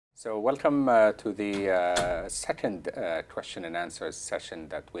So welcome to the second question and answers session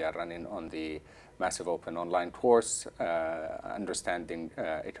that we are running on the massive open online course, Understanding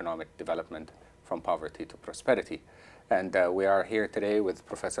Economic Development from Poverty to Prosperity. And we are here today with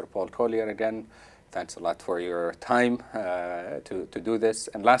Professor Paul Collier again. Thanks a lot for your time to do this.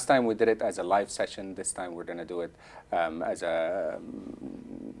 And last time we did it as a live session. This time we're going to do it as a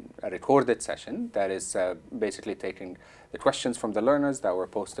recorded session that is basically taking the questions from the learners that were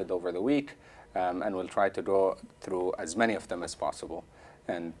posted over the week, and we'll try to go through as many of them as possible.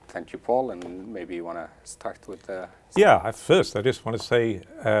 And thank you, Paul, and maybe you want to start with the... Yeah, first I just want to say,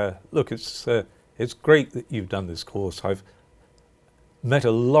 look, it's great that you've done this course. I've met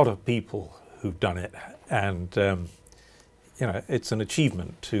a lot of people who've done it, and you know, it's an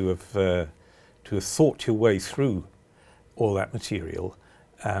achievement to have thought your way through all that material.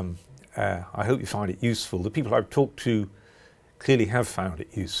 I hope you find it useful. The people I've talked to clearly have found it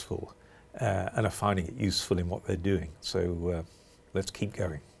useful and are finding it useful in what they're doing. So let's keep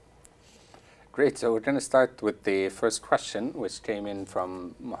going. Great. So we're going to start with the first question, which came in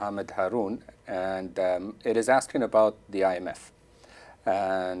from Mohammed Haroon, and it is asking about the IMF.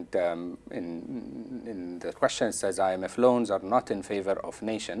 And in the question it says, IMF loans are not in favor of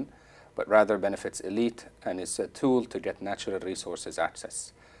nation, but rather benefits elite and is a tool to get natural resources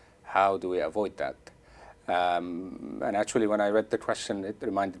access. How do we avoid that? And actually, when I read the question, it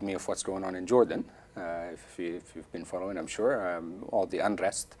reminded me of what's going on in Jordan. If you've been following, I'm sure, all the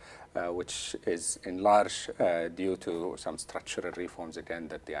unrest, which is in large due to some structural reforms, again,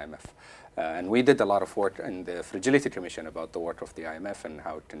 that the IMF. And we did a lot of work in the Fragility Commission about the work of the IMF and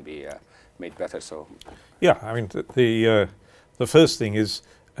how it can be made better. So, yeah, I mean, the first thing is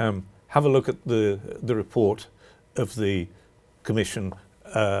have a look at the report of the Commission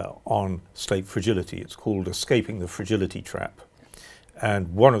on state fragility. It's called Escaping the Fragility Trap.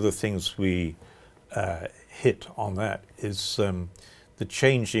 And one of the things we hit on that is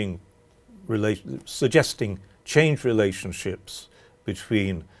the suggesting changed relationships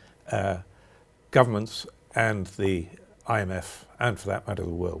between governments and the IMF, and for that matter the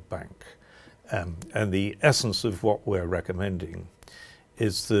World Bank. And the essence of what we're recommending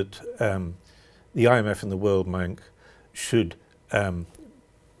is that the IMF and the World Bank should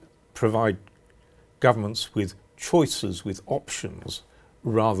provide governments with choices, with options,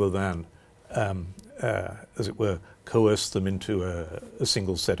 rather than, as it were, coerce them into a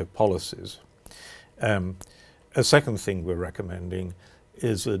single set of policies. A second thing we're recommending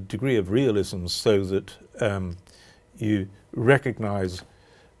is a degree of realism so that you recognize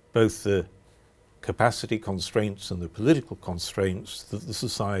both the capacity constraints and the political constraints that the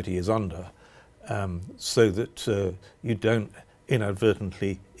society is under, so that you don't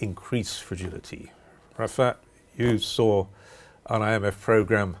inadvertently increase fragility. Rafat, you saw an IMF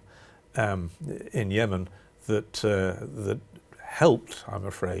program in Yemen that helped, I'm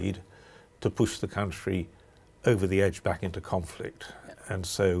afraid, to push the country over the edge back into conflict. And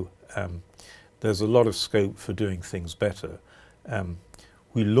so there's a lot of scope for doing things better.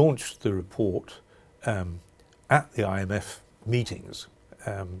 We launched the report at the IMF meetings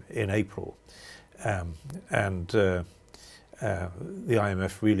in April, and the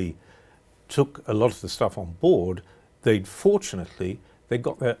IMF really took a lot of the stuff on board. Fortunately, they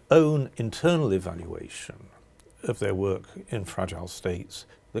got their own internal evaluation of their work in fragile states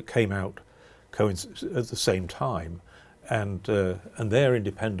that came out at the same time, and their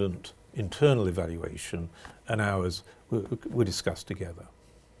independent internal evaluation and ours were discussed together.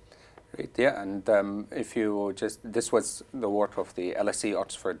 Great, yeah, and if you this was the work of the LSE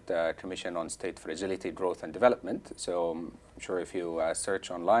Oxford Commission on State Fragility, Growth and Development. So I'm sure if you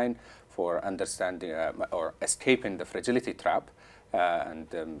search online for understanding or escaping the fragility trap, and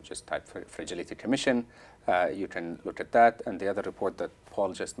just type Fragility Commission, you can look at that. And the other report that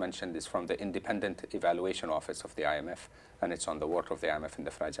Paul just mentioned is from the Independent Evaluation Office of the IMF, and it's on the work of the IMF in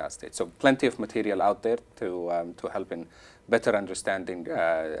the fragile state. So plenty of material out there to help in better understanding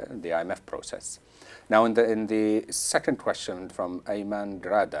the IMF process. Now, in the second question from Ayman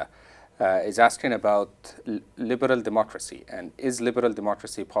Grada, is asking about liberal democracy, and is liberal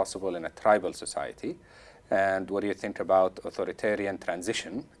democracy possible in a tribal society? And what do you think about authoritarian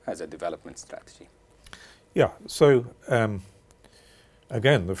transition as a development strategy? Yeah, so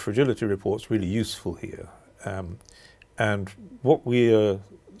again, the fragility report's really useful here. And what we are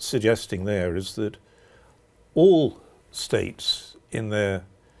suggesting there is that all states in their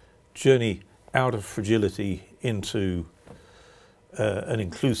journey out of fragility into an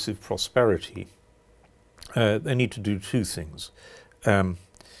inclusive prosperity, they need to do two things.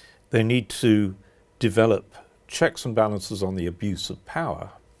 They need to develop checks and balances on the abuse of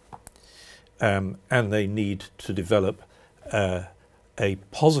power, and they need to develop a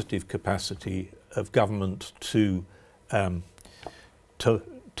positive capacity of government to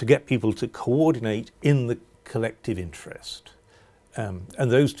get people to coordinate in the collective interest. And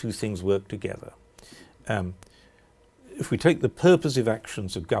those two things work together. If we take the purposive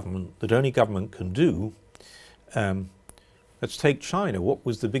actions of government that only government can do, let's take China. What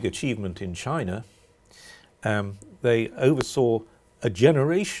was the big achievement in China? They oversaw a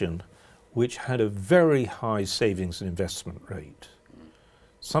generation which had a very high savings and investment rate.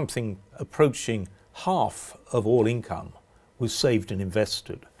 Something approaching half of all income was saved and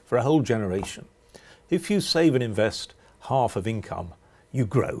invested for a whole generation. If you save and invest half of income, you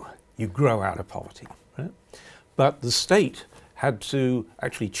grow out of poverty. Right? But the state had to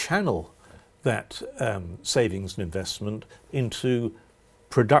actually channel that savings and investment into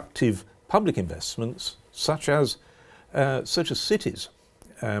productive public investments, such as cities.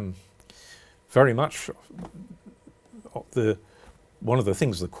 Very much one of the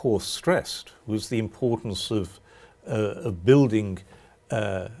things the course stressed was the importance of building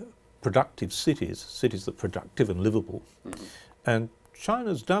productive cities that are productive and livable. Mm-hmm. And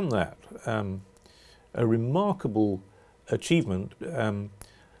China's done that. A remarkable achievement.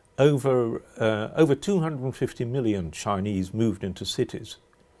 Over 250 million Chinese moved into cities.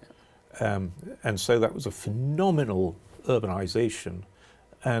 And so that was a phenomenal urbanization.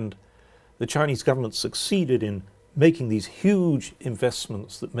 And the Chinese government succeeded in making these huge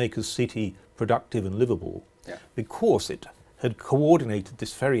investments that make a city productive and livable, because it had coordinated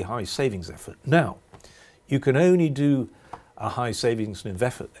this very high savings effort. Now, you can only do a high savings and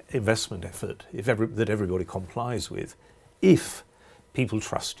investment effort that everybody complies with if people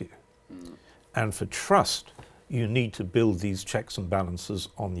trust you. Mm. And for trust, you need to build these checks and balances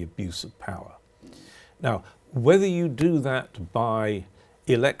on the abuse of power. Mm. Now, whether you do that by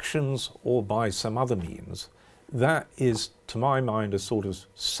elections or by some other means, that is, to my mind, a sort of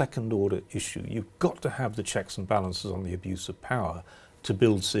second-order issue. You've got to have the checks and balances on the abuse of power to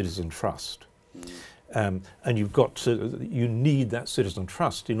build citizen trust. Mm. And you need that citizen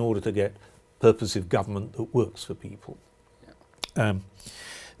trust in order to get purposive government that works for people. Yeah.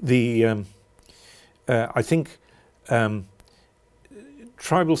 I think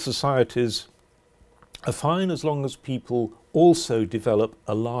tribal societies are fine as long as people also develop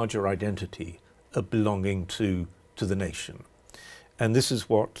a larger identity of belonging to the nation. And this is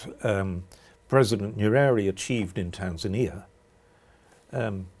what President Nyerere achieved in Tanzania.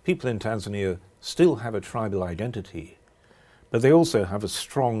 People in Tanzania still have a tribal identity, but they also have a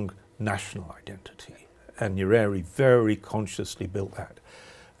strong national identity. And Nyerere very consciously built that.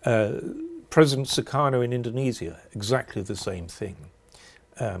 President Sukarno in Indonesia, exactly the same thing.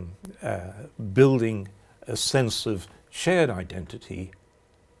 Building a sense of shared identity,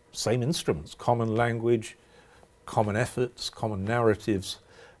 same instruments, common language, common efforts, common narratives.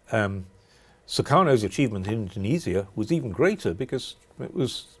 Sukarno's achievement in Indonesia was even greater because it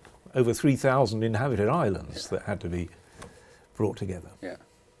was over 3,000 inhabited islands that had to be brought together. Yeah.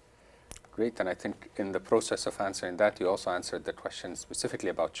 Great, and I think in the process of answering that, you also answered the question specifically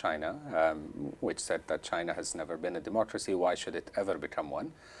about China, which said that China has never been a democracy. Why should it ever become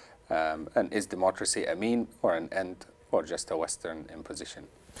one? And is democracy a mean or an end or just a Western imposition?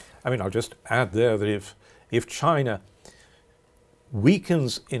 I mean, I'll just add there that if China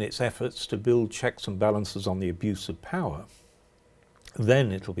weakens in its efforts to build checks and balances on the abuse of power,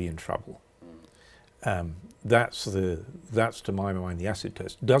 then it'll be in trouble. That's to my mind the acid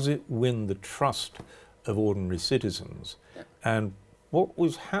test. Does it win the trust of ordinary citizens? Yeah. And what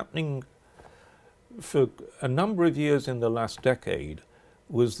was happening for a number of years in the last decade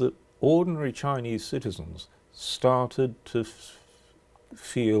was that ordinary Chinese citizens started to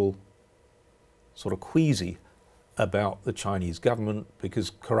feel sort of queasy about the Chinese government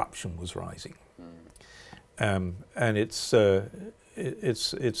because corruption was rising. Mm. And it's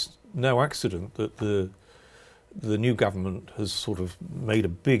no accident that the new government has sort of made a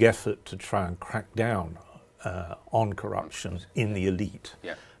big effort to try and crack down on corruption in the elite.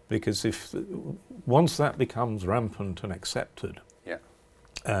 Yeah. Because once that becomes rampant and accepted,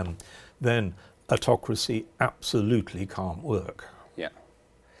 then autocracy absolutely can't work. Yeah.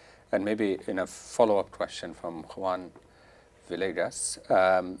 And maybe in a follow-up question from Juan Villegas,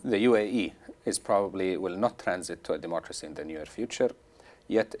 the UAE will not transit to a democracy in the near future,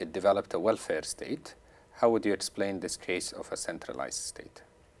 yet it developed a welfare state. How would you explain this case of a centralized state?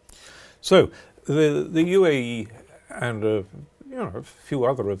 So the UAE and a few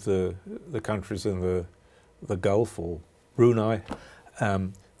other of the countries in the Gulf or Brunei,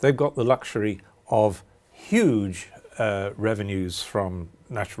 they've got the luxury of huge revenues from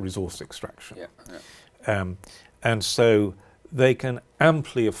natural resource extraction. Yeah, yeah. And so they can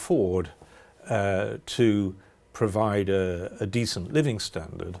amply afford to provide a decent living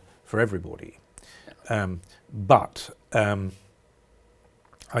standard for everybody. But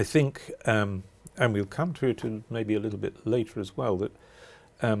I think, and we'll come to it maybe a little bit later as well, that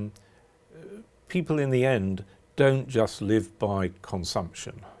people in the end don't just live by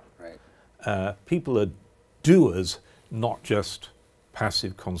consumption. Right. People are doers, not just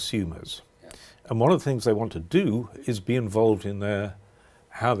passive consumers. Yeah. And one of the things they want to do is be involved in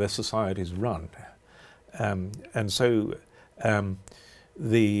how their society is run. And so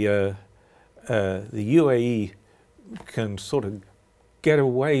the UAE can sort of get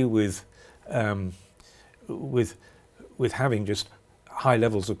away with having just high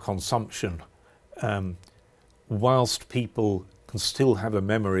levels of consumption, whilst people can still have a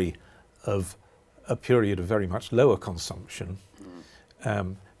memory of a period of very much lower consumption.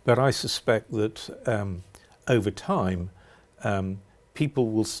 But I suspect that over time,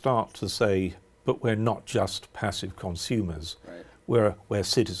 people will start to say, but we're not just passive consumers, right. we're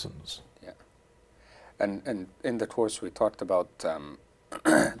citizens. Yeah. And in the course we talked about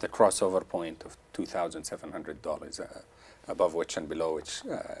the crossover point of $2,700, above which and below which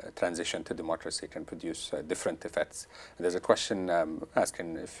transition to democracy can produce different effects. And there's a question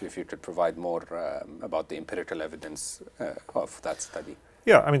asking if you could provide more about the empirical evidence of that study.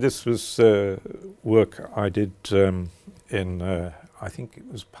 Yeah, I mean, this was work I did I think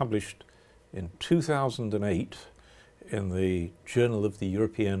it was published in 2008 in the Journal of the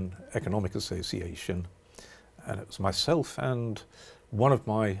European Economic Association. And it was myself and one of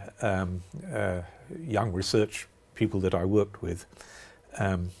my young research people that I worked with.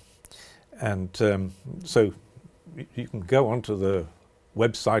 So you can go onto the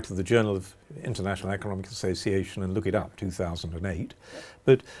website of the Journal of International Economic Association and look it up, 2008.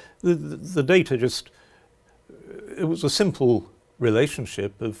 But the data just, it was a simple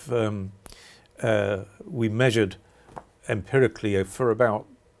relationship of, we measured empirically for about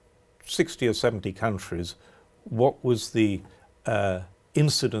 60 or 70 countries what was the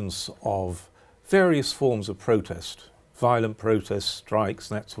incidence of various forms of protest, violent protests, strikes,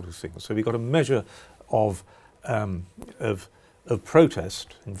 and that sort of thing. So we got a measure of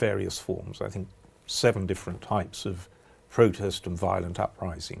protest in various forms. I think 7 different types of protest and violent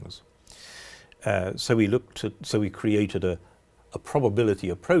uprisings. So we created a probability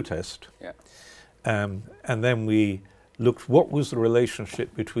of protest, yeah. And then we looked what was the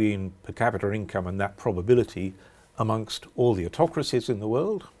relationship between per capita income and that probability amongst all the autocracies in the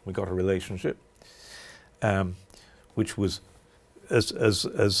world. We got a relationship, which was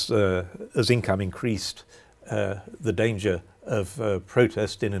as income increased, the danger of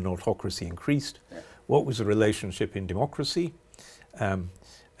protest in an autocracy increased. Yeah. What was the relationship in democracy?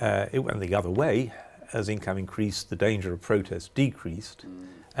 It went the other way. As income increased, the danger of protest decreased.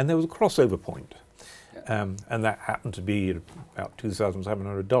 And there was a crossover point. Yeah. And that happened to be about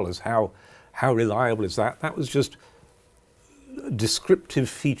 $2,700. How reliable is that? That was just descriptive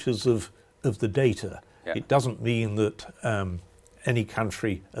features of the data. Yeah. It doesn't mean that any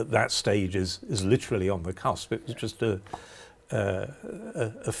country at that stage is literally on the cusp. It was just a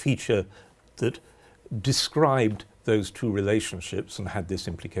feature that described those two relationships and had this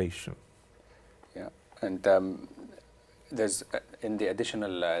implication. Yeah, and there's in the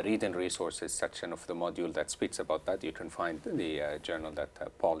additional reading resources section of the module that speaks about that, you can find the journal that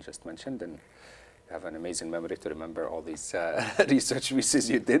Paul just mentioned, and you have an amazing memory to remember all these research pieces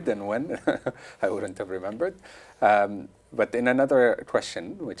you did and when. I wouldn't have remembered. But in another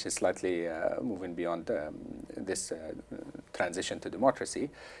question, which is slightly moving beyond this transition to democracy,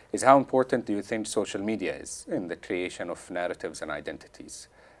 is how important do you think social media is in the creation of narratives and identities?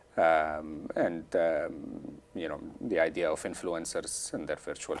 And you know, the idea of influencers and their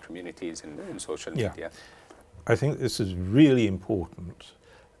virtual communities in social media. I think this is really important,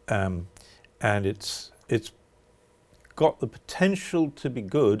 and it's got the potential to be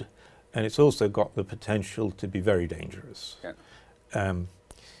good, and it's also got the potential to be very dangerous. Yeah.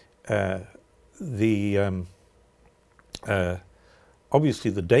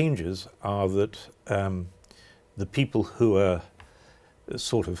 Obviously the dangers are that the people who are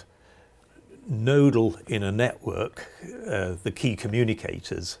sort of nodal in a network, the key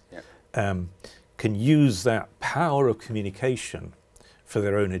communicators, yeah. Can use that power of communication for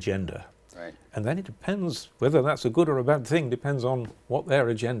their own agenda. Right. And then it depends whether that's a good or a bad thing, depends on what their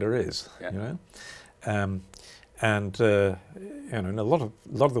agenda is. Yeah. You know? You know, in a lot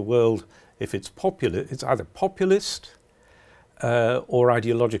of the world, if it's popular, it's either populist or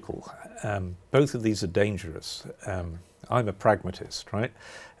ideological. Both of these are dangerous. I'm a pragmatist, right?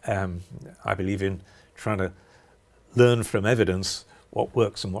 I believe in trying to learn from evidence what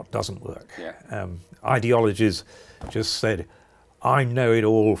works and what doesn't work. Yeah. Ideologies just said, I know it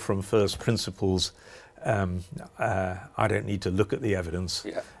all from first principles. I don't need to look at the evidence.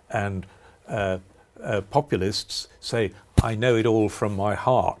 Yeah. And populists say, I know it all from my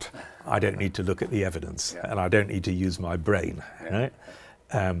heart. I don't need to look at the evidence, Yeah. and I don't need to use my brain. Yeah.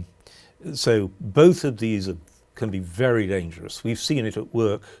 Right? So both of these can be very dangerous. We've seen it at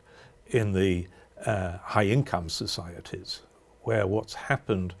work in the high-income societies, where what's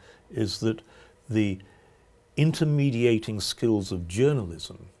happened is that the intermediating skills of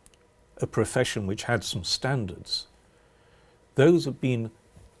journalism, a profession which had some standards, those have been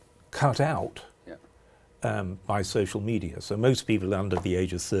cut out by social media. So most people under the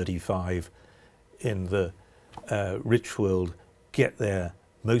age of 35 in the rich world get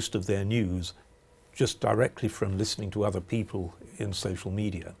most of their news just directly from listening to other people in social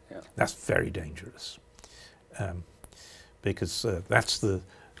media. Yeah. That's very dangerous, because that's the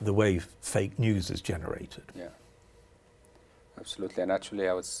way fake news is generated. Yeah. Absolutely, and actually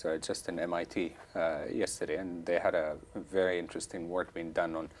I was just in MIT yesterday, and they had a very interesting work being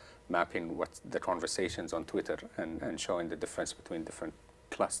done on mapping what the conversations on Twitter and showing the difference between different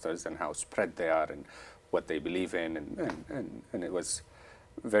clusters and how spread they are and what they believe in, and it was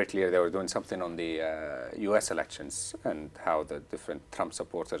very clear they were doing something on the US elections and how the different Trump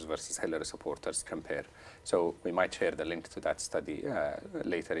supporters versus Hillary supporters compare. So we might share the link to that study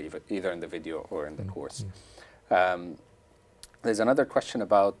later, either in the video or in the course. There's another question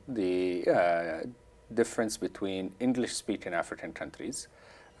about the difference between English-speaking African countries,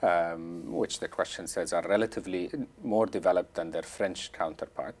 which the question says are relatively more developed than their French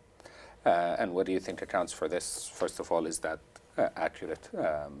counterpart. And what do you think accounts for this? First of all, is that accurate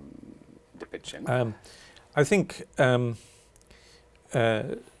depiction? I think now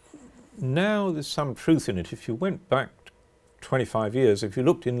there's some truth in it. If you went back 25 years, if you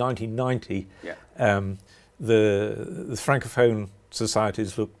looked in 1990, the Francophone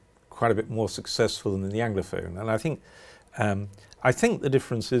societies looked quite a bit more successful than the Anglophone. And I think the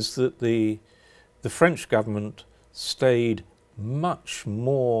difference is that the French government stayed much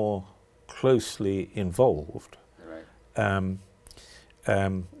more closely involved. Right.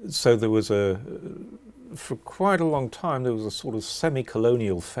 So there was for quite a long time, there was a sort of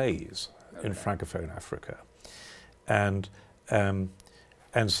semi-colonial phase in Francophone Africa. And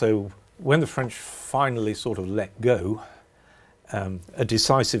so when the French finally sort of let go, a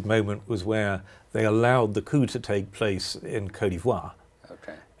decisive moment was where they allowed the coup to take place in Côte d'Ivoire.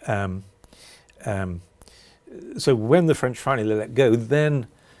 Okay. So when the French finally let go, then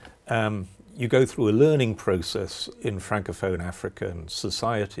you go through a learning process in Francophone African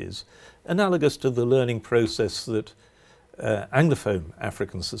societies, analogous to the learning process that Anglophone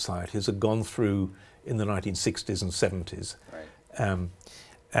African societies had gone through in the 1960s and 70s. Right.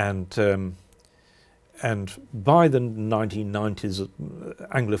 And by the 1990s,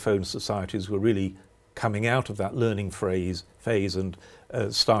 Anglophone societies were really coming out of that learning phase and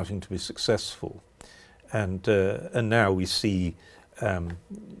starting to be successful. And now we see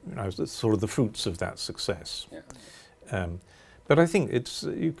sort of the fruits of that success. Yeah. But I think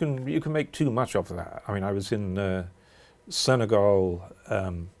you can make too much of that. I mean, I was in Senegal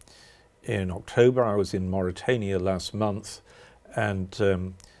in October. I was in Mauritania last month,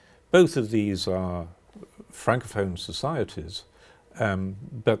 and both of these are Francophone societies,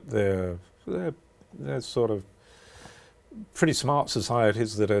 but they're sort of pretty smart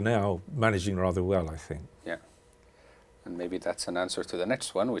societies that are now managing rather well, I think. Yeah. And maybe that's an answer to the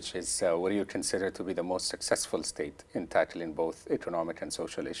next one, which is what do you consider to be the most successful state in tackling both economic and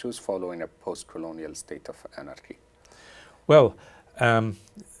social issues following a post-colonial state of anarchy? Well,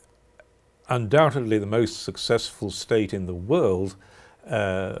 undoubtedly the most successful state in the world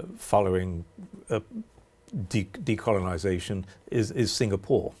following decolonization is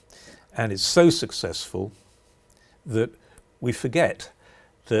Singapore. And it's so successful that we forget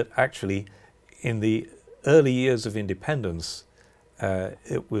that actually in the early years of independence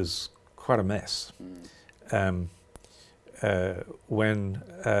it was quite a mess. When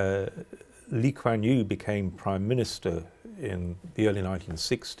Lee Kuan Yew became Prime Minister in the early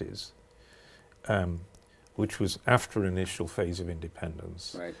 1960s, which was after an initial phase of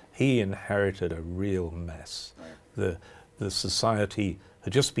independence, right, he inherited a real mess. Right. The society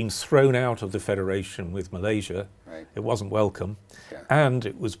had just been thrown out of the federation with Malaysia. Right. It wasn't welcome, Yeah. and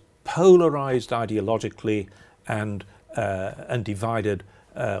it was polarized ideologically and divided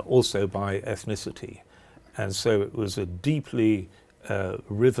also by ethnicity. And so it was a deeply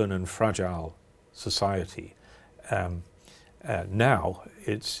riven and fragile society. Now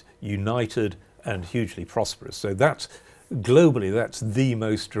it's united and hugely prosperous. So that's globally, that's the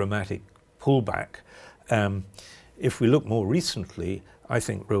most dramatic pullback. If we look more recently, I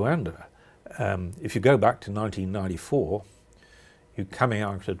think Rwanda, if you go back to 1994, you're coming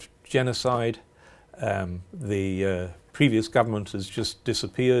out of genocide, the previous government has just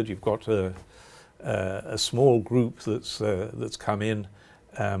disappeared, you've got a small group that's come in.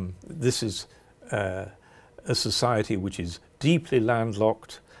 This is a society which is deeply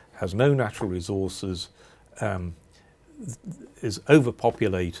landlocked, has no natural resources, is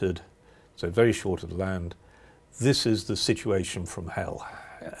overpopulated, so very short of land. This is the situation from hell,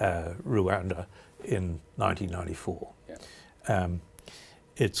 Rwanda in 1994. Yeah.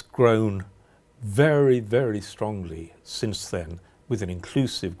 It's grown very, very strongly since then with an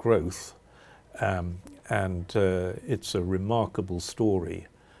inclusive growth, and it's a remarkable story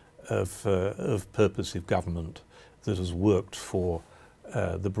of purposive government that has worked for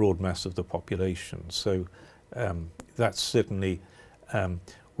the broad mass of the population. So that's certainly,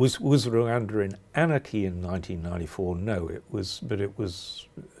 was Rwanda in anarchy in 1994? No, but it was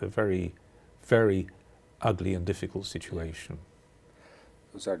a very, very ugly and difficult situation.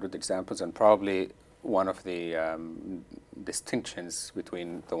 Those are good examples, and probably one of the distinctions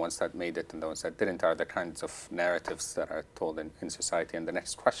between the ones that made it and the ones that didn't are the kinds of narratives that are told in society. And the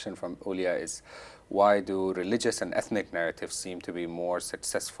next question from Ulia is, why do religious and ethnic narratives seem to be more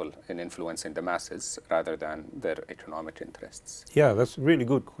successful in influencing the masses rather than their economic interests? Yeah, that's a really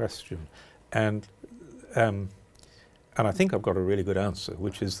good question. And I think I've got a really good answer,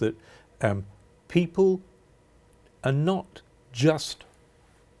 which is that people are not just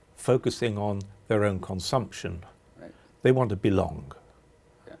focusing on their own consumption. Right. They want to belong.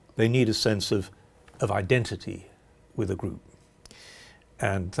 Yeah. They need a sense of identity with a group.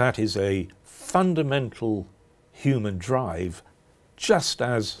 And that is a fundamental human drive, just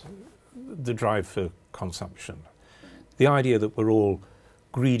as the drive for consumption. Right. The idea that we're all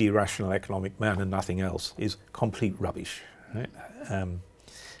greedy, rational, economic man and nothing else is complete rubbish. Right?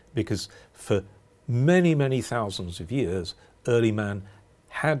 Because for many, many thousands of years, early man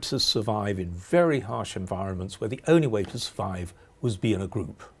had to survive in very harsh environments where the only way to survive was be in a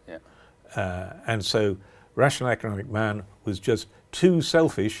group. Yeah. And so rational economic man was just too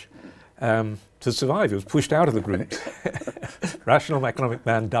selfish to survive. He was pushed out of the group. Rational economic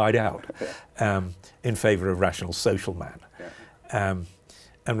man died out in favor of rational social man. Yeah.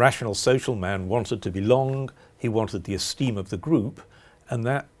 And rational social man wanted to belong, he wanted the esteem of the group, and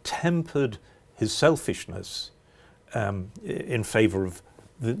that tempered his selfishness in favor of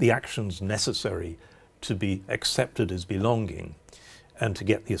the actions necessary to be accepted as belonging and to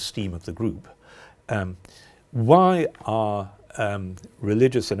get the esteem of the group. Why are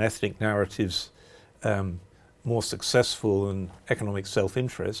religious and ethnic narratives more successful in economic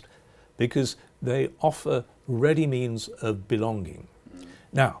self-interest? Because they offer ready means of belonging.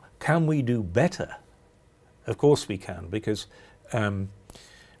 Now, can we do better? Of course we can, because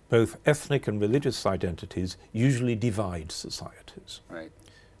both ethnic and religious identities usually divide societies. Right.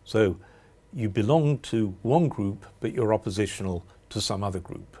 So you belong to one group, but you're oppositional to some other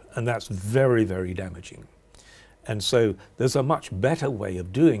group. And that's very, very damaging. And so there's a much better way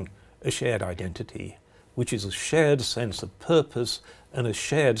of doing a shared identity, which is a shared sense of purpose and a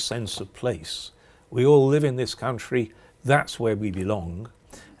shared sense of place. We all live in this country, that's where we belong.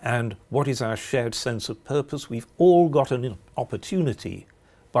 And what is our shared sense of purpose? We've all got an opportunity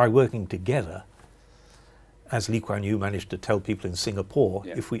by working together, as Lee Kuan Yew managed to tell people in Singapore,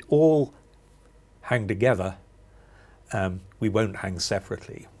 yeah. If we all hang together, we won't hang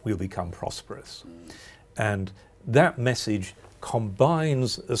separately. We'll become prosperous. And that message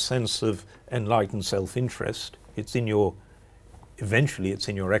combines a sense of enlightened self-interest. Eventually it's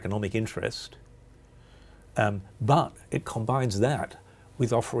in your economic interest, but it combines that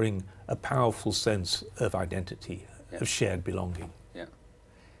with offering a powerful sense of identity, yeah. Of shared belonging. Yeah.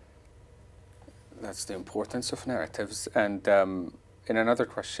 That's the importance of narratives. And in another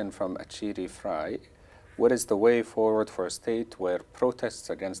question from Achiri Fry, what is the way forward for a state where protests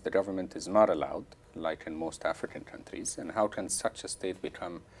against the government is not allowed, like in most African countries, and how can such a state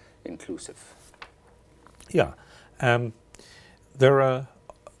become inclusive? Yeah. There are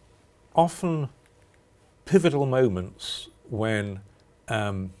often pivotal moments when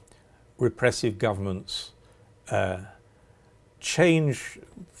repressive governments change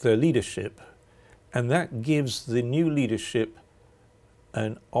their leadership, and that gives the new leadership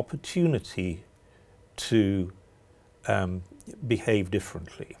an opportunity to behave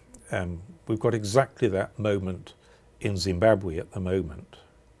differently. We've got exactly that moment in Zimbabwe at the moment.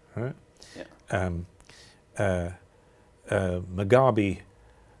 Right? Yeah. Mugabe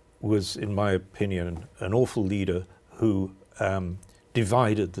was, in my opinion, an awful leader who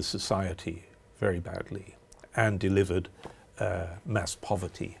divided the society very badly and delivered mass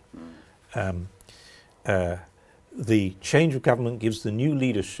poverty. The change of government gives the new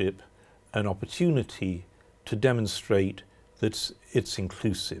leadership an opportunity to demonstrate that it's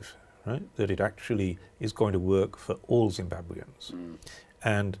inclusive, right? That it actually is going to work for all Zimbabweans.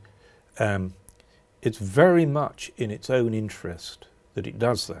 And it's very much in its own interest that it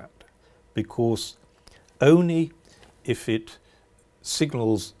does that, because only if it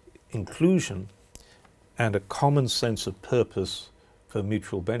signals inclusion and a common sense of purpose for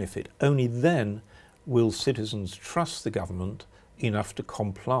mutual benefit, only then will citizens trust the government enough to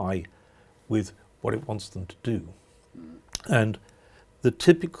comply with what it wants them to do. And the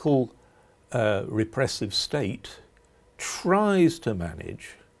typical repressive state tries to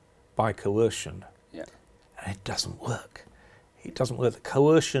manage by coercion, and it doesn't work. It doesn't work. The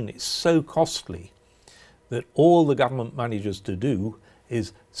coercion is so costly that all the government manages to do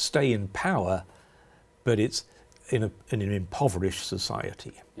is stay in power, but it's in an impoverished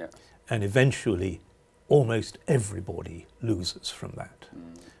society. And eventually, almost everybody loses from that.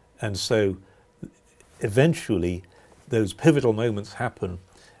 And so, eventually, those pivotal moments happen,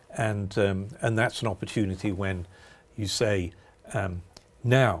 and that's an opportunity when you say,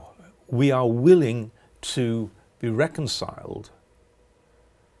 now, we are willing to be reconciled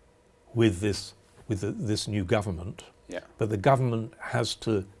with this new government, but the government has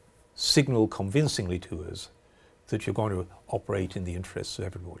to signal convincingly to us that you're going to operate in the interests of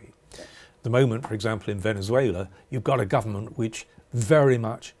everybody. The moment, for example, in Venezuela, you've got a government which very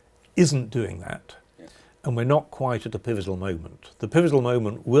much isn't doing that, and we're not quite at a pivotal moment. The pivotal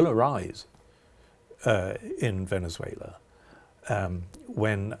moment will arise in Venezuela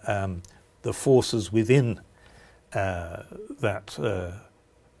when the forces within that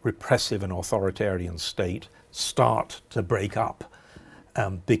repressive and authoritarian state start to break up,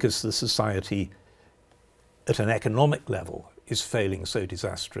 because the society at an economic level is failing so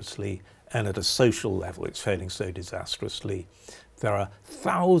disastrously, and at a social level it's failing so disastrously. There are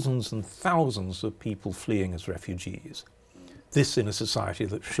thousands and thousands of people fleeing as refugees. This in a society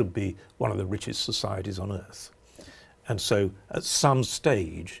that should be one of the richest societies on earth. And so at some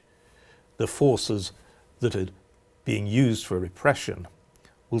stage, the forces that are being used for repression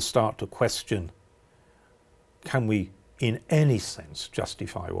will start to question, can we in any sense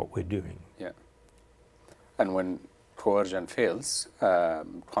justify what we're doing? And when coercion fails,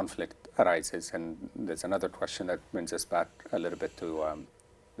 conflict arises, and there's another question that brings us back a little bit to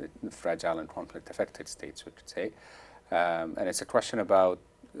the fragile and conflict-affected states, we could say. And it's a question about,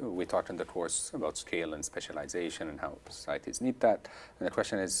 we talked in the course about scale and specialization and how societies need that. And the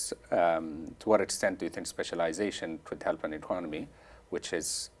question is, to what extent do you think specialization could help an economy which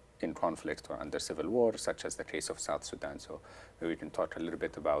is in conflict or under civil war, such as the case of South Sudan? So maybe we can talk a little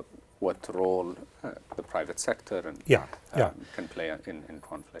bit about what role the private sector and can play in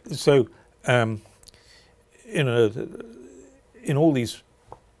conflict. So in all these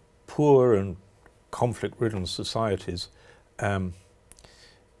poor and conflict-ridden societies, I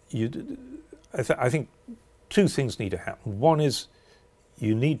think two things need to happen. One is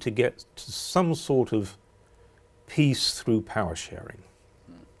you need to get to some sort of peace through power sharing.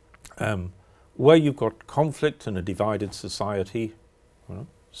 Where you've got conflict in a divided society,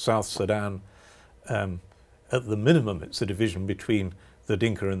 South Sudan, at the minimum it's a division between the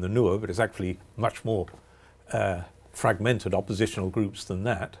Dinka and the Nuer, but it's actually much more fragmented oppositional groups than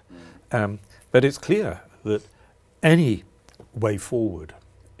that. But it's clear that any way forward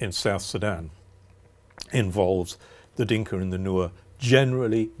in South Sudan involves the Dinka and the Nuer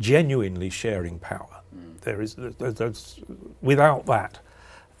genuinely sharing power. There's, without that,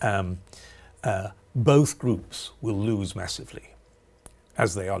 both groups will lose massively,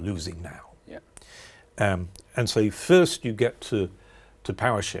 as they are losing now. And so first you get to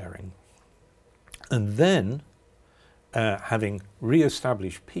power sharing, and then having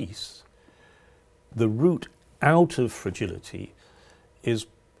re-established peace, the route out of fragility is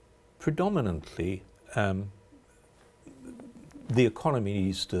predominantly the economy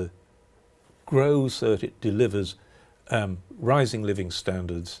needs to grow so that it delivers rising living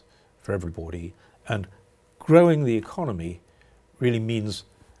standards for everybody, and growing the economy really means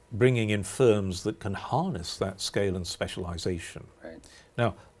bringing in firms that can harness that scale and specialization.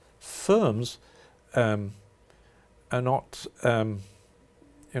 Now, firms are not,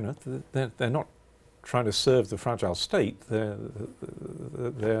 they're not trying to serve the fragile state.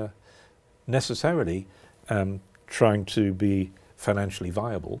 They're necessarily trying to be financially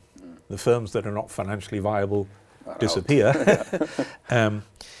viable. The firms that are not financially viable disappear.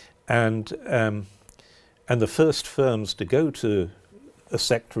 And the first firms to go to a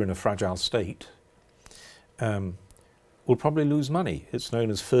sector in a fragile state will probably lose money. It's known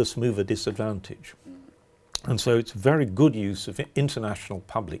as first mover disadvantage. And so it's very good use of international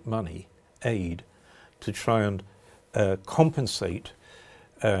public money, aid, to try and compensate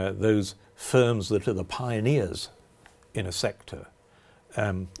those firms that are the pioneers in a sector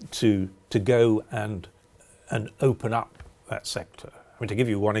to go and open up that sector. I mean, to give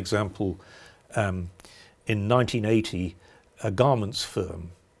you one example, in 1980, a garments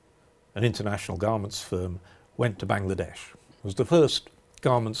firm, an international garments firm, went to Bangladesh. It was the first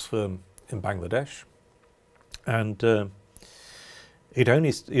garments firm in Bangladesh, and it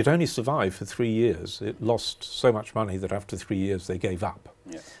only survived for 3 years. It lost so much money that after 3 years they gave up.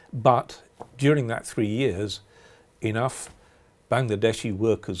 Yeah. But during that 3 years, enough Bangladeshi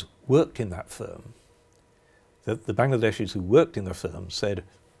workers worked in that firm that the Bangladeshis who worked in the firm said,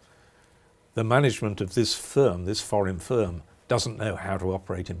 the management of this firm, this foreign firm, doesn't know how to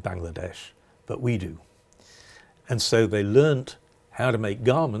operate in Bangladesh, but we do. And so they learnt how to make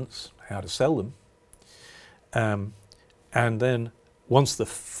garments, how to sell them. And then once the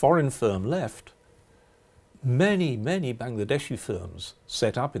foreign firm left, many Bangladeshi firms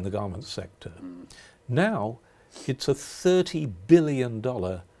set up in the garment sector. Now it's a $30 billion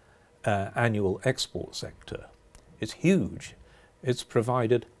annual export sector. It's huge. It's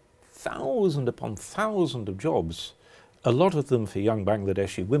provided thousand upon thousand of jobs, a lot of them for young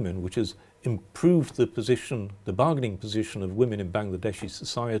Bangladeshi women, which has improved the position, the bargaining position of women in Bangladeshi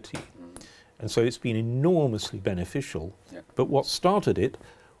society. And so it's been enormously beneficial. Yeah. But what started it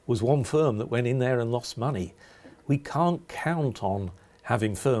was one firm that went in there and lost money. We can't count on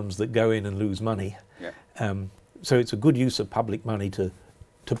having firms that go in and lose money. Yeah. So it's a good use of public money to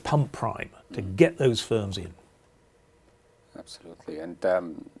pump prime, to get those firms in. Absolutely. And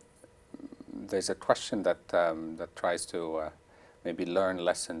there's a question that tries to maybe learn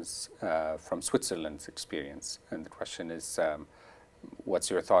lessons from Switzerland's experience. And the question is, what's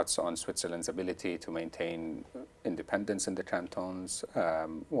your thoughts on Switzerland's ability to maintain independence in the cantons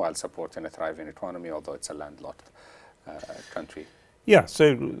while supporting a thriving economy, although it's a landlocked country? Yeah,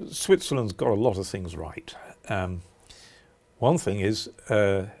 so Switzerland's got a lot of things right. One thing is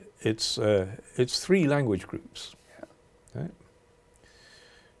it's 3 language groups. Yeah. Right?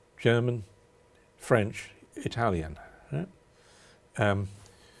 German, French, Italian. Right?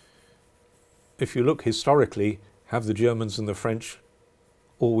 If you look historically, have the Germans and the French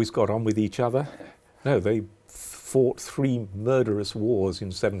always got on with each other? No, they fought 3 murderous wars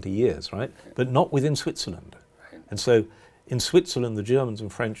in 70 years, right? But not within Switzerland. Right. And so in Switzerland, the Germans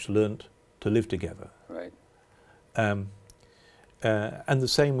and French learnt to live together. Right. And the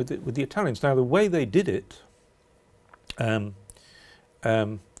same with the Italians. Now, the way they did it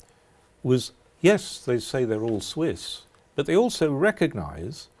was, yes, they say they're all Swiss, but they also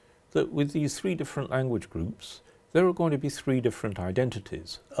recognize that with these 3 different language groups, there are going to be 3 different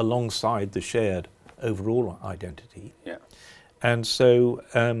identities alongside the shared overall identity. Yeah. And so,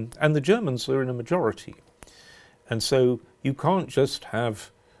 and the Germans are in a majority. And so you can't just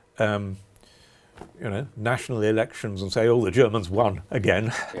have, national elections and say, oh, the Germans won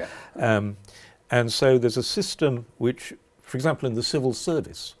again. Yeah. And so there's a system which, for example, in the civil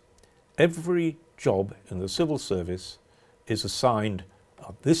service, every job in the civil service is assigned,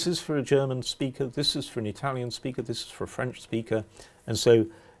 this is for a German speaker, this is for an Italian speaker, this is for a French speaker. And so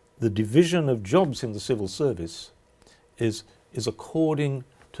the division of jobs in the civil service is according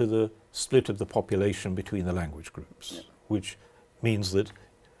to the split of the population between the language groups, yeah. Which means that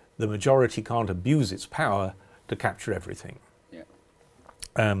the majority can't abuse its power to capture everything.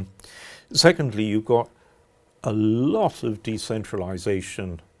 Yeah. Secondly, you've got a lot of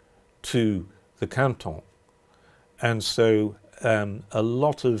decentralization to the canton. And so a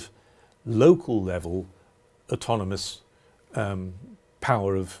lot of local level autonomous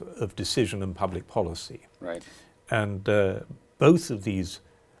power of decision and public policy. Right. And both of these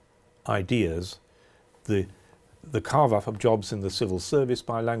ideas, the carve-up of jobs in the civil service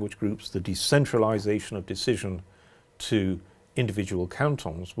by language groups, the decentralization of decision to individual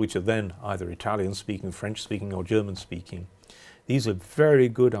cantons, which are then either Italian-speaking, French-speaking or German-speaking, these are very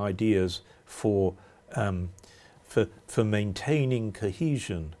good ideas for maintaining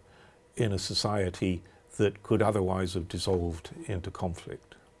cohesion in a society that could otherwise have dissolved into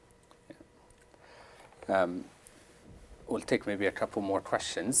conflict. Yeah. We'll take maybe a couple more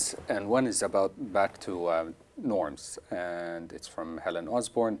questions, and one is about back to norms, and it's from Helen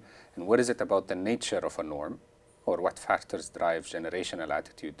Osborne. And what is it about the nature of a norm, or what factors drive generational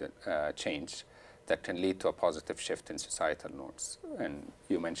attitude change that can lead to a positive shift in societal norms. And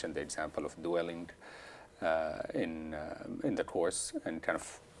you mentioned the example of dwelling in the course, and kind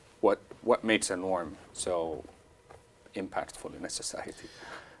of what makes a norm so impactful in a society.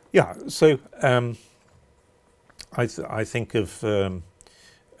 Yeah, so I think of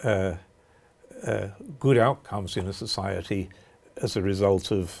good outcomes in a society as a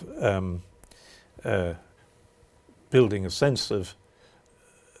result of building a sense of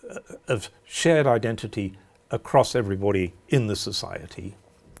shared identity across everybody in the society.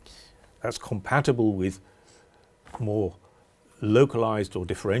 That's compatible with more localized or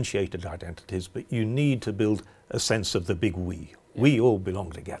differentiated identities, but you need to build a sense of the big we. Yeah. We all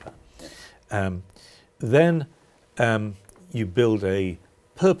belong together. Yeah. Then you build a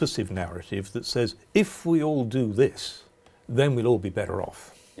purposive narrative that says, if we all do this, then we'll all be better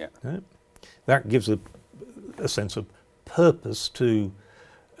off. Yeah. Right? That gives a sense of purpose to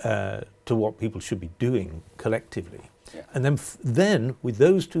what people should be doing collectively. Yeah. And then with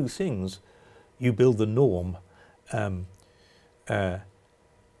those two things, you build the norm. I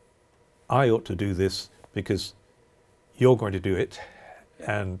ought to do this because you're going to do it,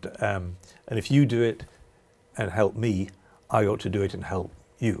 and if you do it and help me, I ought to do it and help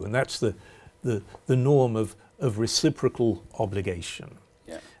you. And that's the norm of reciprocal obligation.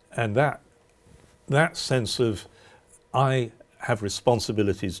 Yeah. And that sense of I have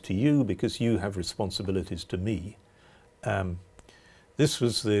responsibilities to you because you have responsibilities to me. This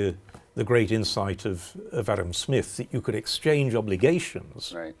was the great insight of Adam Smith, that you could exchange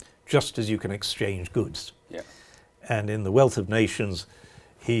obligations, right, just as you can exchange goods. Yeah. And in The Wealth of Nations,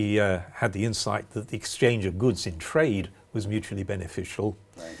 he had the insight that the exchange of goods in trade was mutually beneficial.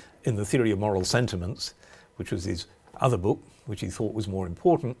 Right. In The Theory of Moral Sentiments, which was his other book, which he thought was more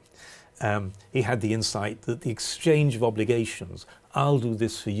important, he had the insight that the exchange of obligations, I'll do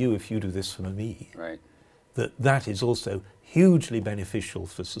this for you if you do this for me, right, that is also hugely beneficial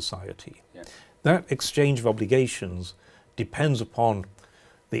for society. Yeah. That exchange of obligations depends upon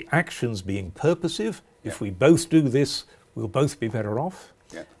the actions being purposive. Yeah. If we both do this, we'll both be better off.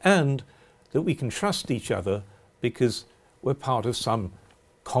 Yeah. And that we can trust each other because we're part of some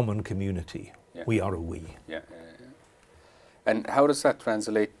common community. Yeah. We are a we. Yeah. And how does that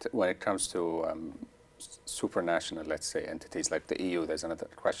translate when it comes to supranational, let's say, entities like the EU? There's another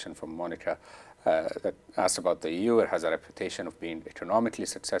question from Monica that asks about the EU. It has a reputation of being economically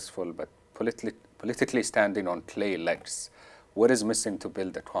successful, but politically standing on clay legs. What is missing to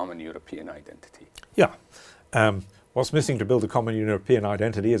build a common European identity? Yeah. What's missing to build a common European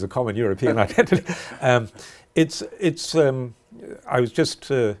identity is a common European identity. I was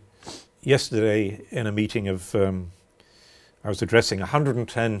just yesterday in a meeting of, I was addressing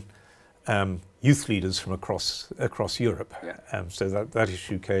 110 youth leaders from across Europe. Yeah. So that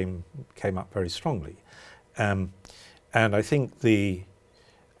issue came up very strongly. And I think the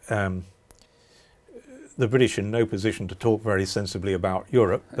British are in no position to talk very sensibly about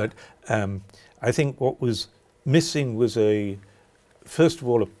Europe, but I think what was missing was first of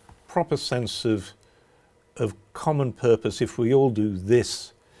all, a proper sense of common purpose. If we all do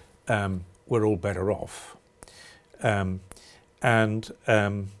this, we're all better off. And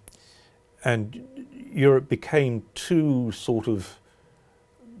Europe became too sort of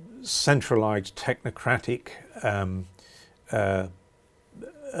centralized, technocratic, an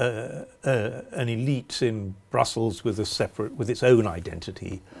elite in Brussels with its own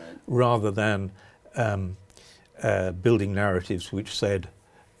identity, right, rather than building narratives which said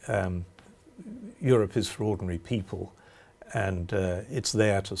Europe is for ordinary people, and it's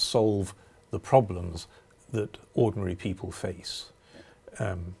there to solve the problems that ordinary people face.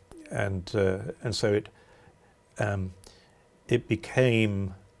 And so it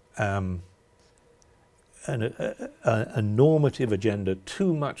became a normative agenda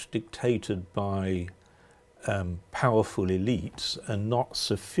too much dictated by powerful elites, and not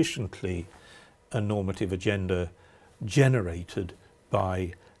sufficiently a normative agenda generated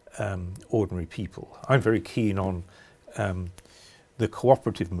by ordinary people. I'm very keen on the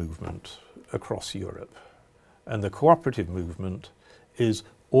cooperative movement across Europe. And the cooperative movement is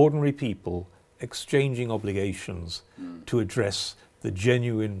ordinary people exchanging obligations to address the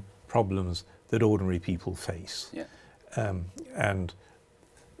genuine problems that ordinary people face. Yeah. And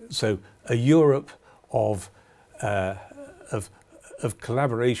so a Europe of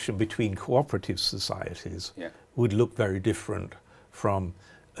collaboration between cooperative societies, yeah, would look very different from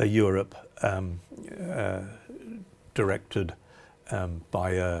a Europe directed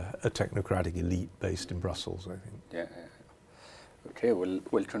by a technocratic elite based in Brussels, I think. Yeah. Okay,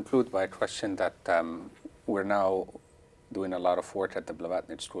 we'll conclude by a question that we're now doing a lot of work at the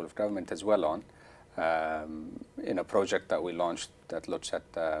Blavatnik School of Government as well on, in a project that we launched that looks at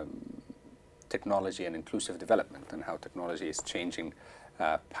technology and inclusive development and how technology is changing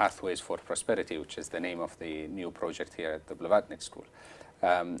pathways for prosperity, which is the name of the new project here at the Blavatnik School.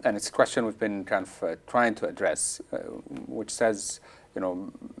 And it's a question we've been kind of trying to address, which says,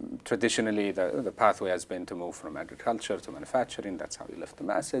 traditionally the pathway has been to move from agriculture to manufacturing. That's how you lift the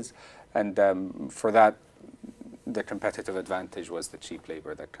masses. And for that, the competitive advantage was the cheap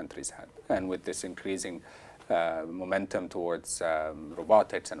labor that countries had. And with this increasing momentum towards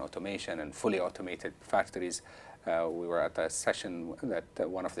robotics and automation and fully automated factories, we were at a session that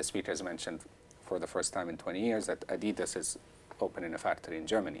one of the speakers mentioned for the first time in 20 years that Adidas is opening a factory in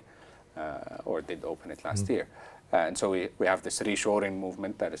Germany, or did open it last year. And so we have this reshoring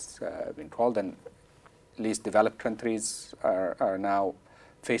movement that has been called, and least developed countries are now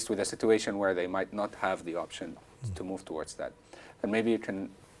faced with a situation where they might not have the option to move towards that. And maybe you can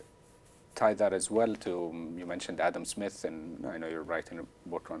tie that as well to, you mentioned Adam Smith, and I know you're writing a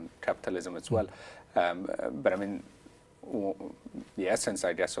book on capitalism as well. But I mean, the essence,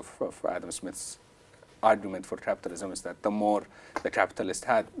 I guess, of Adam Smith's argument for capitalism is that the more the capitalist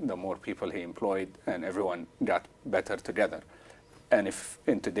had, the more people he employed, and everyone got better together. And if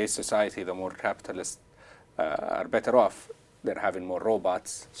in today's society, the more capitalists are better off, they're having more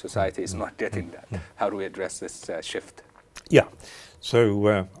robots, society is not getting that. How do we address this shift? Yeah,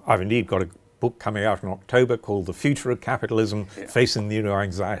 so I've indeed got a book coming out in October called The Future of Capitalism, Facing the New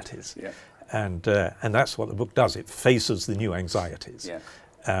Anxieties. And that's what the book does, it faces the new anxieties.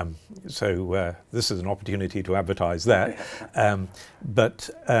 So this is an opportunity to advertise that. But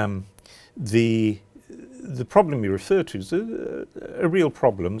the problem you refer to is a real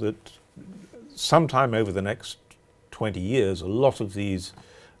problem that sometime over the next 20 years, a lot of these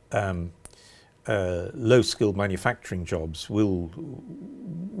low-skilled manufacturing jobs will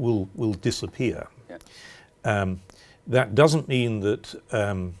disappear. That doesn't mean that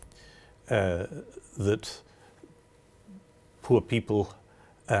that poor people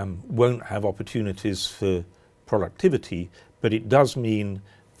won't have opportunities for productivity, but it does mean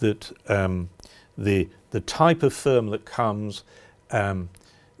that the type of firm that comes,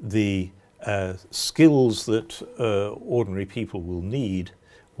 the skills that ordinary people will need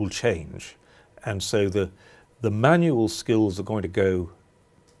will change. And so the manual skills are going to go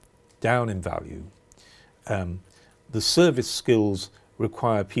down in value. The service skills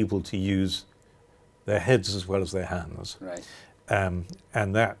require people to use their heads as well as their hands.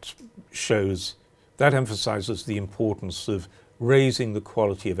 And that emphasizes the importance of raising the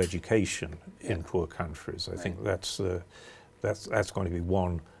quality of education in poor countries. I think that's going to be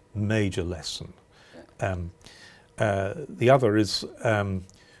one major lesson. The other is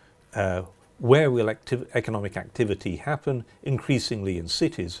where will economic activity happen? Increasingly in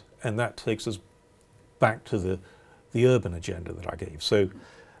cities, and that takes us back to the urban agenda that I gave. So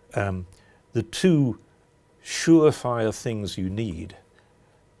the two surefire things you need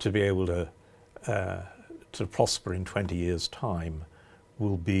to be able to prosper in 20 years' time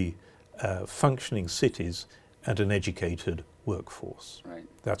will be functioning cities and an educated workforce.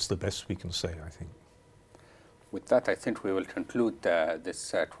 That's the best we can say, I think. With that, I think we will conclude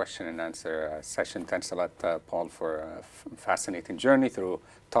this question and answer session. Thanks a lot, Paul, for a fascinating journey through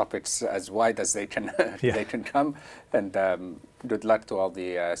topics as wide as they can they can come. And good luck to all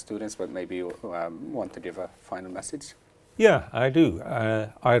the students, but maybe you want to give a final message? Yeah, I do.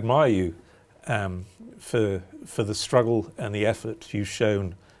 I admire you for the struggle and the effort you've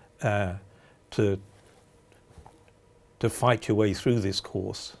shown to fight your way through this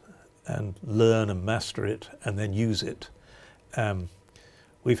course and learn and master it and then use it.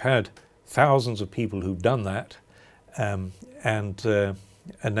 We've had thousands of people who've done that, and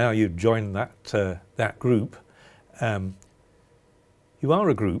now you've joined that group. You are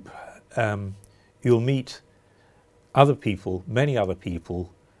a group. You'll meet other people, many other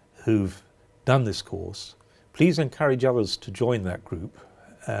people who've done this course. Please encourage others to join that group,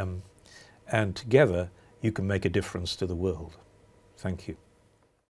 and together you can make a difference to the world. Thank you.